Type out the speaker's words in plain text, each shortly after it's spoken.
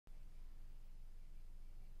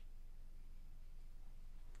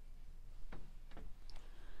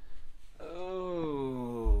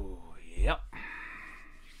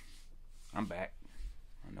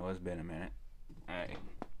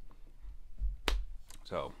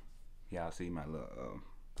So y'all see my little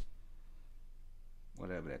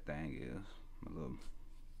whatever that thing is, my little,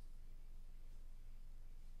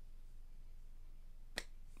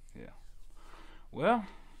 yeah. Well,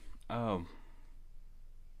 um,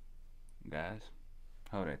 guys,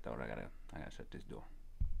 hold that thought. I gotta shut this door.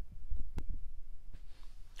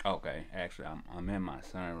 Okay, actually, I'm in my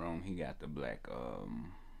son room. He got the black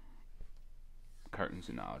curtains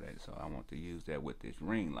and all that, so I want to use that with this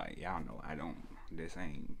ring light. Y'all know I don't. This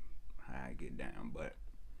ain't how I get down, but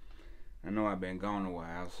I know I've been gone a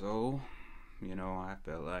while, so I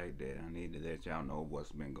felt like that I need to let y'all know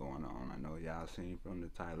what's been going on. I know y'all seen from the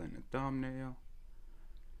title and the thumbnail.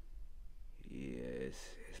 Yes,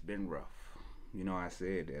 it's been rough. I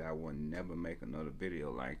said that I would never make another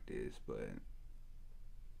video like this, but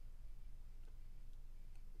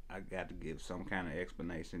I got to give some kind of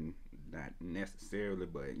explanation. Not necessarily,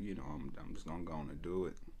 but I'm just gonna go on and do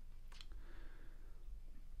it.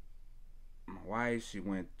 My wife, she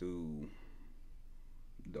went through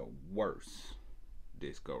the worst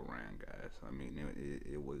this go round, guys. I mean,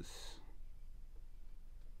 it was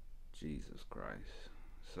Jesus Christ.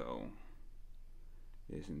 So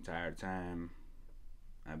this entire time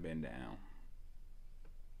I've been down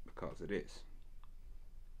because of this.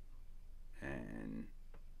 And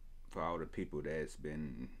for all the people that's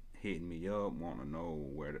been hitting me up, want to know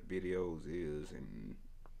where the videos is, and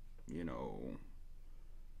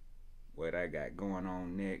what I got going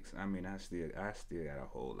on next. I mean, I still got a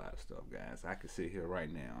whole lot of stuff, guys. I could sit here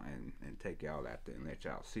right now and take y'all out there and let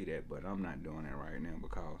y'all see that, but I'm not doing that right now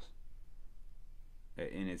because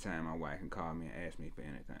at any time my wife can call me and ask me for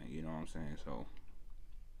anything. You know what I'm saying? So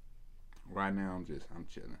right now I'm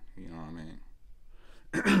chilling. You know what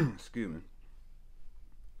I mean? Excuse me.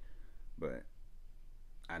 But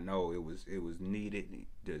I know it was needed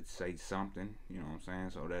to say something. You know what I'm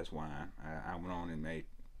saying? So that's why I went on and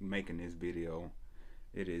making this video.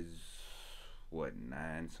 It is what,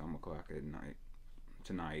 9 some o'clock at night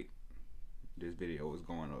tonight. This video is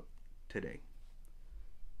going up today.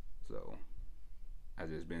 So I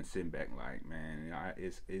just been sitting back like, man,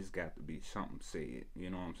 it's got to be something said. You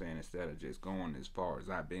know what I'm saying? Instead of just going as far as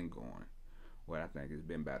I've been going. What I think it's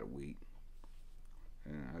been about a week.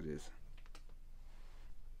 And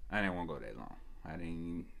I didn't want to go that long.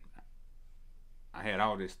 I had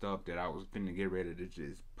all this stuff that I was finna get ready to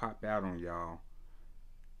just pop out on y'all.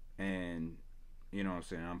 And, you know what I'm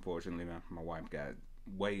saying, unfortunately, my wife got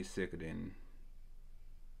way sicker than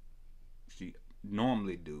she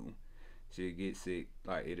normally do. She'd get sick,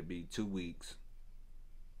 like it'll be 2 weeks.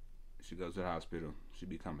 She goes to the hospital, she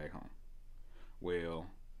be come back home. Well,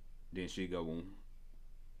 then she go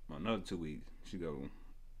another 2 weeks, she go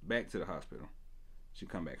back to the hospital. She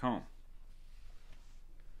come back home.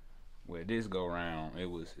 Where this go around, it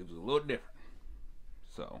was a little different.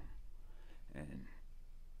 So, and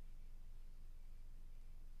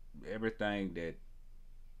everything that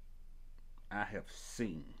I have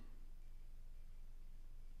seen,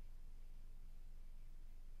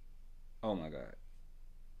 oh my God,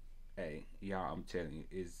 hey y'all, I'm telling you,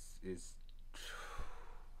 it's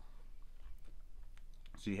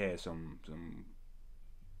she had some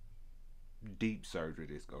deep surgery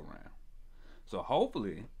this go round. So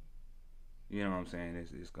hopefully, you know what I'm saying,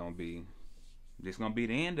 it's gonna be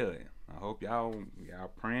the end of it. I hope y'all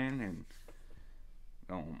praying and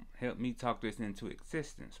gonna help me talk this into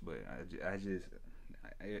existence. But I just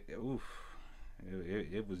oof,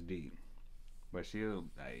 it was deep. But she a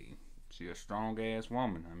strong ass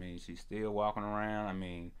woman. I mean, she's still walking around. I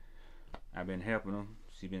mean, I've been helping her.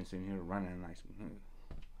 She been sitting here running like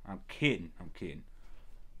I'm kidding.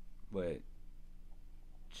 But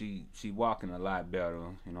she walking a lot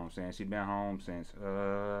better. You know what I'm saying? She been home since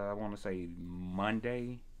I want to say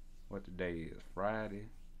Monday. What the day is? Friday.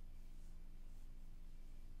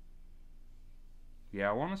 Yeah,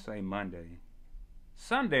 I want to say Monday,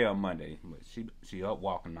 Sunday or Monday. But she up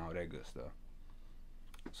walking, all that good stuff.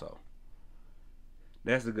 So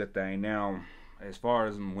that's a good thing. Now, as far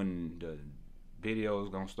as when the videos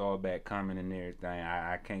gonna start back coming and everything,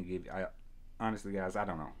 I can't give. I honestly, guys, I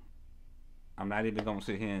don't know. I'm not even gonna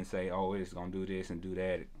sit here and say, oh, it's gonna do this and do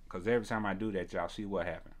that, because every time I do that, y'all see what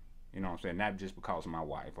happened. You know what I'm saying? Not just because of my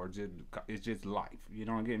wife, or just it's just life. You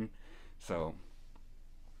know what I'm getting? So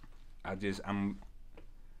I'm just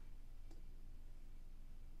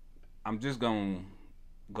gonna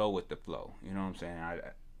go with the flow. You know what I'm saying?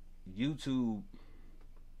 YouTube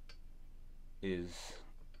is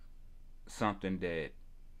something that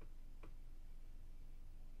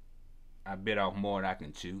I bit off more than I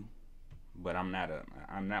can chew. But I'm not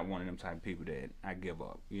one of them type of people that I give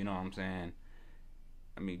up. You know what I'm saying?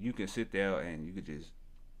 I mean, you can sit there and you could just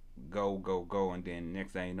go, go, go, and then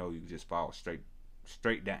next thing you know, you just fall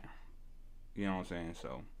straight down. You know what I'm saying?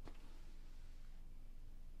 So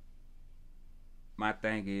my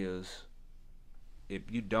thing is, if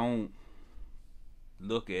you don't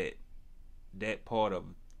look at that part of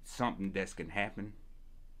something that can happen,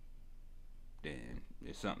 then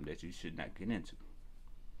it's something that you should not get into.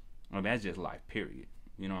 I mean, that's just life, period.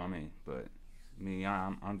 You know what I mean? But me,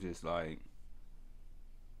 I'm just like,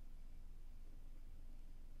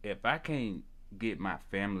 if I can't get my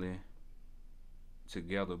family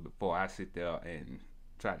together before I sit there and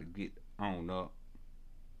try to get on up,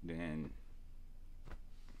 then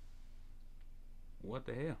what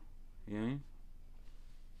the hell? You know what I mean?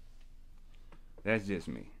 That's just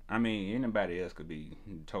me. I mean, anybody else could be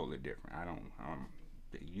totally different. I don't.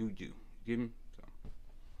 You get me? So,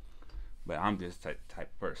 but I'm just type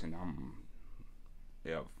of person.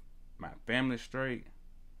 If my family's straight,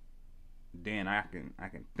 then I can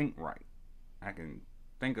think right. I can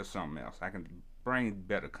think of something else. I can bring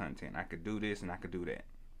better content. I could do this and I could do that.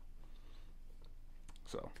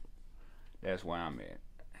 So that's where I'm at.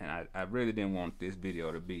 And I really didn't want this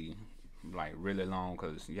video to be like really long,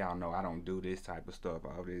 because y'all know I don't do this type of stuff.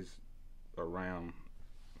 All this around,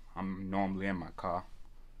 I'm normally in my car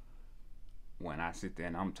when I sit there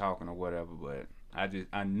and I'm talking or whatever. But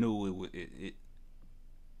I knew it would.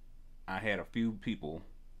 I had a few people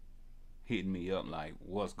hitting me up like,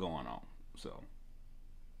 what's going on? So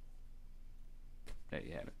there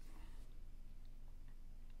you have it.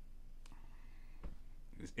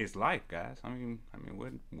 It's life, guys. I mean,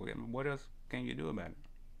 what else can you do about it?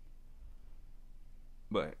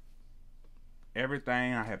 But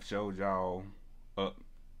everything I have showed y'all up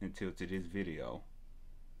until to this video,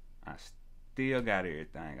 I still got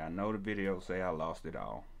everything. I know the video say I lost it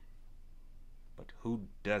all, but who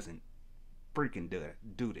doesn't freaking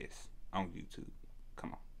do this on YouTube?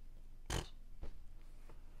 Come on.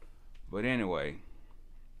 But anyway,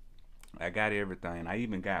 I got everything. I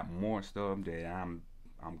even got more stuff that I'm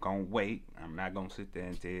gonna wait. I'm not gonna sit there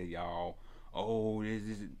and tell y'all, oh, this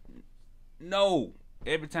is no.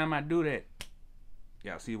 Every time I do that,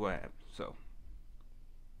 y'all see what happens. So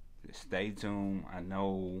just stay tuned. I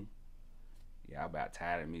know y'all about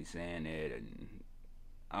tired of me saying that and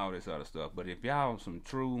all this other stuff, but if y'all some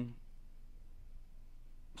true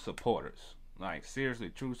supporters, like seriously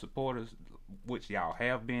true supporters, which y'all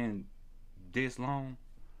have been this long,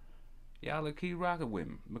 y'all will keep rocking with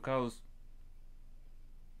me, because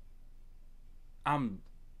I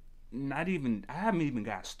haven't even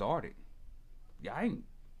got started. Y'all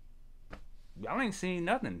ain't seen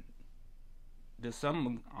nothing. There's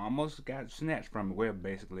some almost got snatched from me. Well,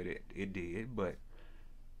 basically it did, but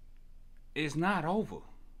it's not over.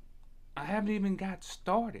 I haven't even got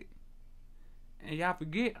started. And y'all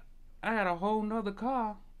forget, I had a whole nother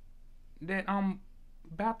car that I'm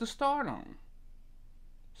about to start on.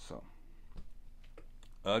 So,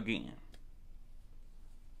 again,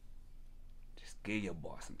 just give your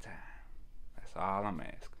boy some time. That's all I'm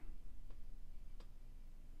asking.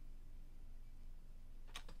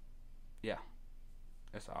 Yeah,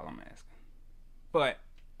 that's all I'm asking. But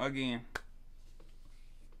again,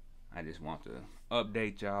 I just want to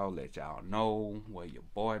update y'all, let y'all know where your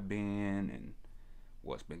boy been and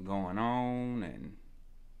what's been going on and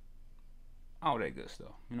all that good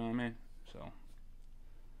stuff. You know what I mean? So,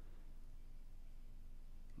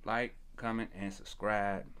 like, comment, and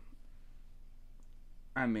subscribe.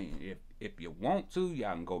 I mean, if you want to,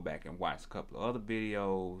 y'all can go back and watch a couple of other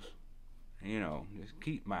videos. You know, just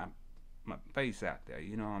keep my face out there,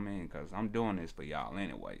 you know what I mean? Because I'm doing this for y'all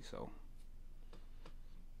anyway, so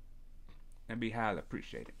that'd be highly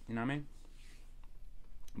appreciated, you know what I mean?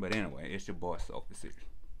 But anyway, it's your boy Sophie Serious.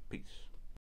 Peace.